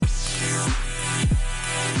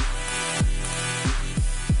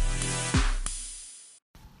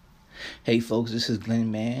Hey folks, this is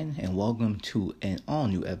Glenn Mann, and welcome to an all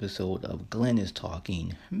new episode of Glenn is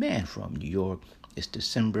Talking, Man from New York. It's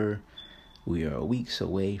December. We are weeks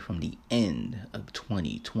away from the end of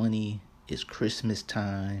 2020. It's Christmas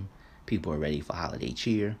time. People are ready for holiday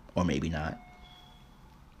cheer, or maybe not.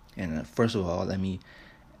 And first of all, let me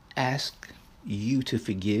ask you to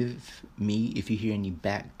forgive me if you hear any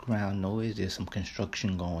background noise. There's some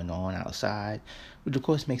construction going on outside, which of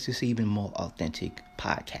course makes this even more authentic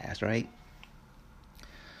podcast, right?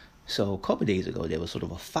 So a couple days ago, there was sort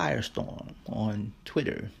of a firestorm on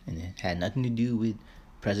Twitter, and it had nothing to do with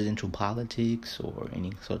presidential politics or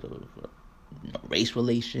any sort of race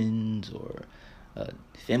relations or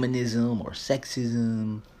feminism or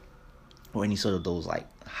sexism or any sort of those like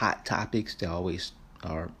hot topics that always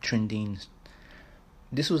are trending.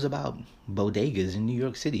 This was about bodegas in New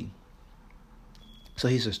York City. So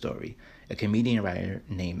here's the story. A comedian writer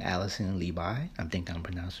named Allison Levi, I think I'm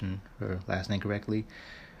pronouncing her last name correctly,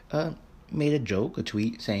 made a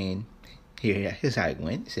tweet saying, here's how it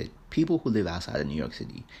went. It said, people who live outside of New York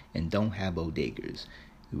City and don't have bodegas,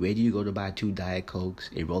 where do you go to buy 2 Diet Cokes,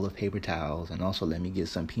 a roll of paper towels, and also let me get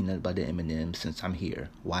some peanut butter M&Ms since I'm here?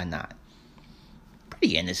 Why not?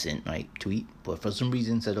 Pretty innocent, right, tweet, but for some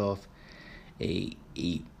reason set off a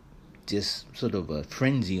just sort of a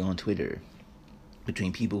frenzy on Twitter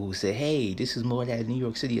between people who say, hey, this is more that New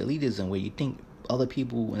York City elitism where you think other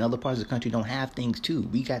people in other parts of the country don't have things too.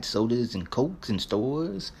 We got sodas and Cokes in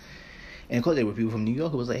stores. And of course there were people from New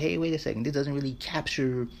York who was like, hey, wait a second, this doesn't really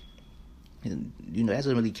capture, that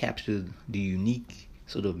doesn't really capture the unique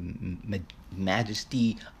sort of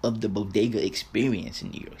majesty of the bodega experience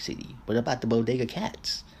in New York City. What about the bodega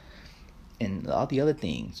cats? And all the other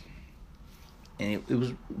things. And it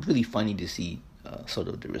was really funny to see sort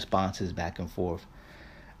of the responses back and forth.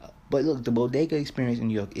 But look, the bodega experience in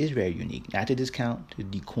New York is very unique. Not to discount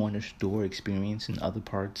the corner store experience in other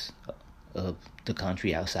parts of the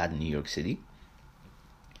country outside of New York City.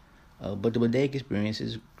 But the bodega experience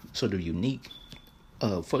is sort of unique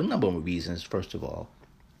for a number of reasons. First of all,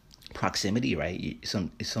 proximity, right?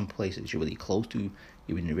 Some places you're really close to,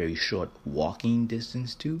 you're in a very short walking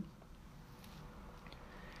distance to.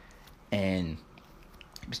 And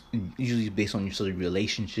usually based on your sort of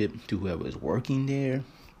relationship to whoever is working there,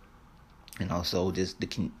 and also just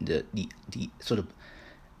the sort of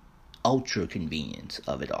ultra convenience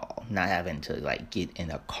of it all, not having to like get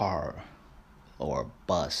in a car or a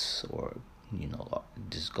bus or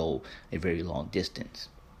just go a very long distance.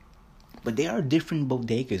 But there are different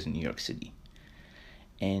bodegas in New York City,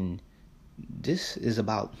 and this is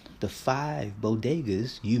about the 5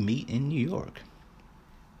 bodegas you meet in New York.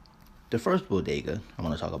 The first bodega I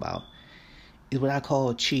want to talk about is what I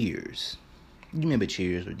call Cheers. You remember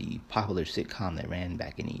Cheers, with the popular sitcom that ran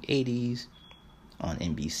back in the 80s on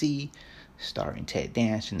NBC, starring Ted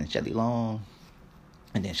Danson and Shelley Long.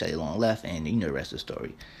 And then Shelley Long left, and you know the rest of the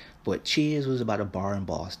story. But Cheers was about a bar in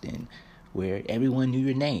Boston where everyone knew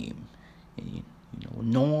your name. And,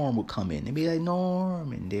 Norm would come in and be like,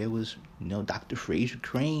 Norm. And there was, Dr. Fraser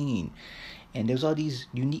Crane. And there's all these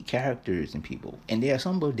unique characters and people. And there are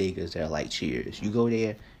some bodegas that are like Cheers. You go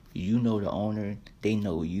there, you know the owner, they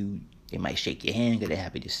know you. They might shake your hand because they're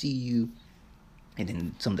happy to see you. And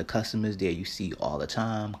then some of the customers there you see all the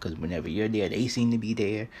time, because whenever you're there, they seem to be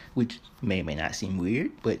there, which may or may not seem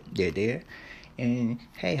weird, but they're there. And,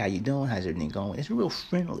 hey, how you doing? How's everything going? It's real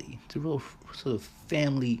friendly. It's a real sort of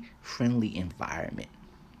family-friendly environment.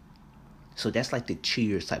 So that's like the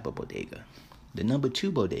Cheers type of bodega. The number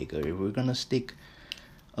 2 bodega, if we're going to stick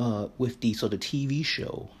with the sort of TV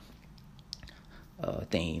show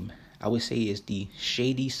theme, I would say is the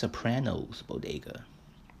Shady Sopranos bodega.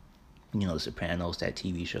 The Sopranos, that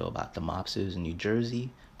TV show about the mobsters in New Jersey.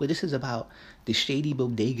 But this is about the shady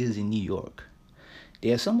bodegas in New York.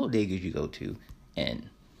 There are some bodegas you go to, and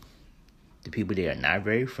the people there are not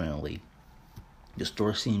very friendly. The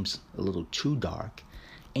store seems a little too dark,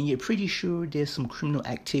 and you're pretty sure there's some criminal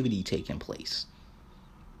activity taking place.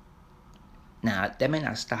 Now, that may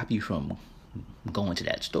not stop you from going to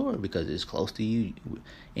that store because it's close to you,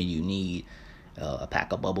 and you need a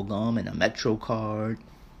pack of bubble gum and a Metro card,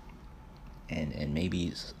 and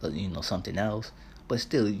maybe something else. But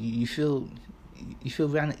still, you feel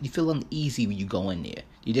uneasy when you go in there.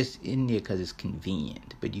 You're just in there because it's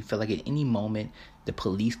convenient, but you feel like at any moment the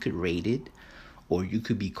police could raid it, or you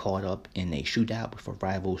could be caught up in a shootout with a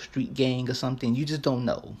rival street gang or something. You just don't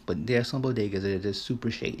know. But there are some bodegas that are just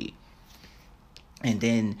super shady. And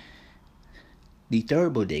then the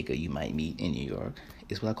third bodega you might meet in New York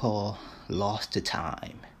is what I call Lost to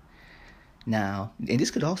Time. Now, and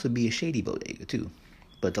this could also be a shady bodega too,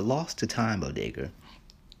 but the Lost to Time bodega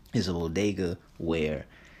is a bodega where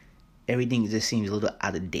everything just seems a little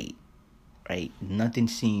out of date, right? Nothing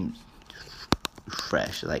seems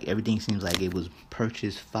fresh. Like everything seems like it was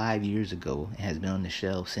purchased 5 years ago and has been on the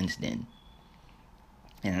shelf since then.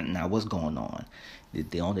 And now what's going on?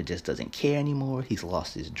 The owner just doesn't care anymore. He's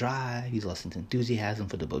lost his drive. He's lost his enthusiasm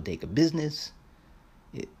for the bodega business.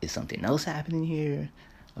 Is something else happening here?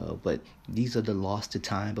 But these are the lost to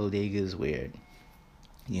time bodegas where,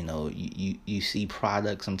 you see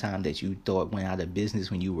products sometimes that you thought went out of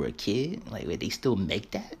business when you were a kid. Like, wait, they still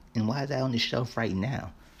make that? And why is that on the shelf right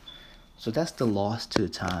now? So that's the lost to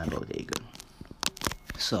time bodega.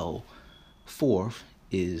 So, fourth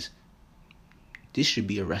is, this should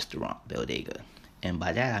be a restaurant bodega. And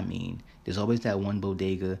by that I mean, there's always that one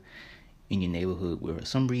bodega in your neighborhood where for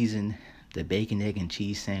some reason the bacon, egg, and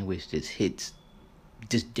cheese sandwich just hits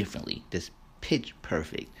just differently, just pitch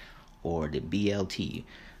perfect. Or the BLT.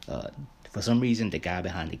 For some reason, the guy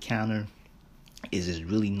behind the counter just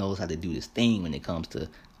really knows how to do this thing when it comes to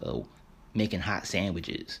making hot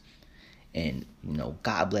sandwiches. And,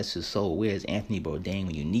 God bless his soul. Where's Anthony Bourdain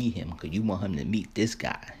when you need him? Because you want him to meet this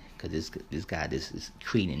guy. Because this guy is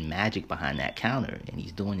creating magic behind that counter. And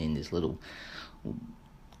he's doing it in this little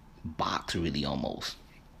box, really, almost.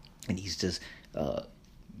 And he's just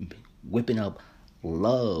whipping up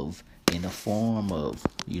love in the form of,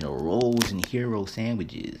 rolls and hero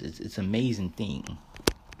sandwiches. It's an amazing thing.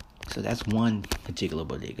 So that's one particular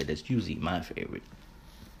bodega that's usually my favorite.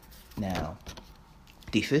 Now,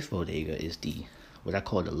 the fifth bodega is what I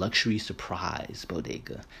call the luxury surprise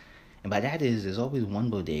bodega. And by that there's always one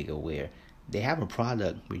bodega where they have a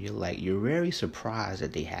product where you're very surprised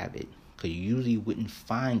that they have it. Because you usually wouldn't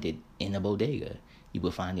find it in a bodega. You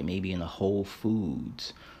would find it maybe in a Whole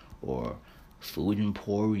Foods or Food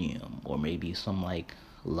Emporium, or maybe some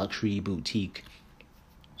luxury boutique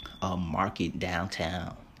market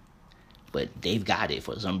downtown. But they've got it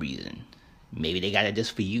for some reason. Maybe they got it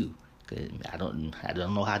just for you. Cause I don't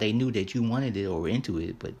know how they knew that you wanted it or were into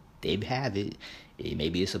it, but they have it.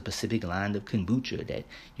 Maybe it's a specific line of kombucha that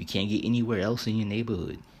you can't get anywhere else in your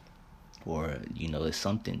neighborhood. Or, it's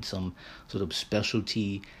some sort of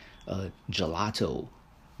specialty gelato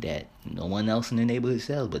that no one else in the neighborhood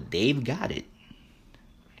sells, but they've got it.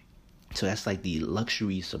 So that's like the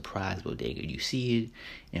luxury surprise bodega. You see it,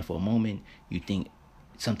 and for a moment, you think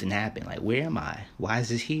something happened. Like, where am I? Why is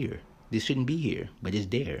this here? This shouldn't be here, but it's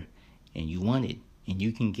there. And you want it, and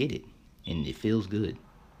you can get it, and it feels good.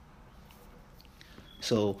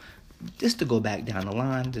 So, just to go back down the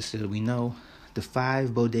line, just so we know, the 5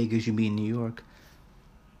 bodegas you meet in New York.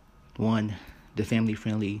 1, the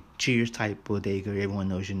family-friendly Cheers type bodega, everyone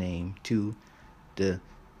knows your name. 2, the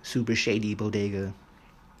super shady bodega.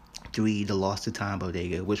 3, the lost to time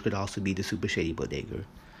bodega, which could also be the super shady bodega.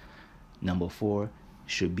 Number 4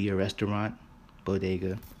 should be a restaurant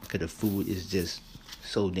bodega, because the food is just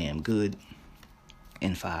so damn good.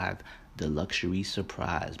 And 5, the luxury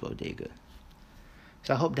surprise bodega.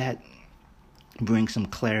 So I hope that brings some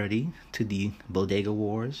clarity to the bodega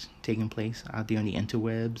wars taking place out there on the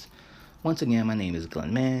interwebs. Once again, my name is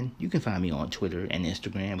Glenn Mann. You can find me on Twitter and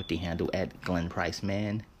Instagram with the handle at Glenn Price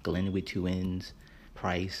Man. Glenn with 2 N's,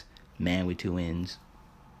 Price, Man with 2 N's.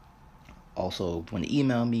 Also, want to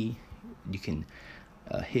email me, you can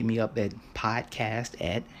hit me up at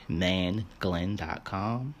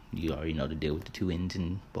podcast@manglenn.com. You already know the deal with the 2 N's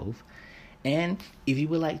in both. And if you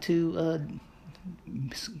would like to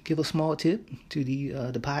give a small tip to the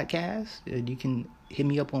podcast, you can hit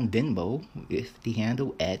me up on Venmo with the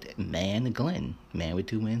handle at @ManGlenn. Man with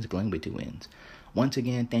 2 N's, Glenn with 2 N's. Once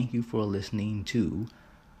again, thank you for listening to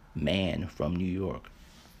Man from New York.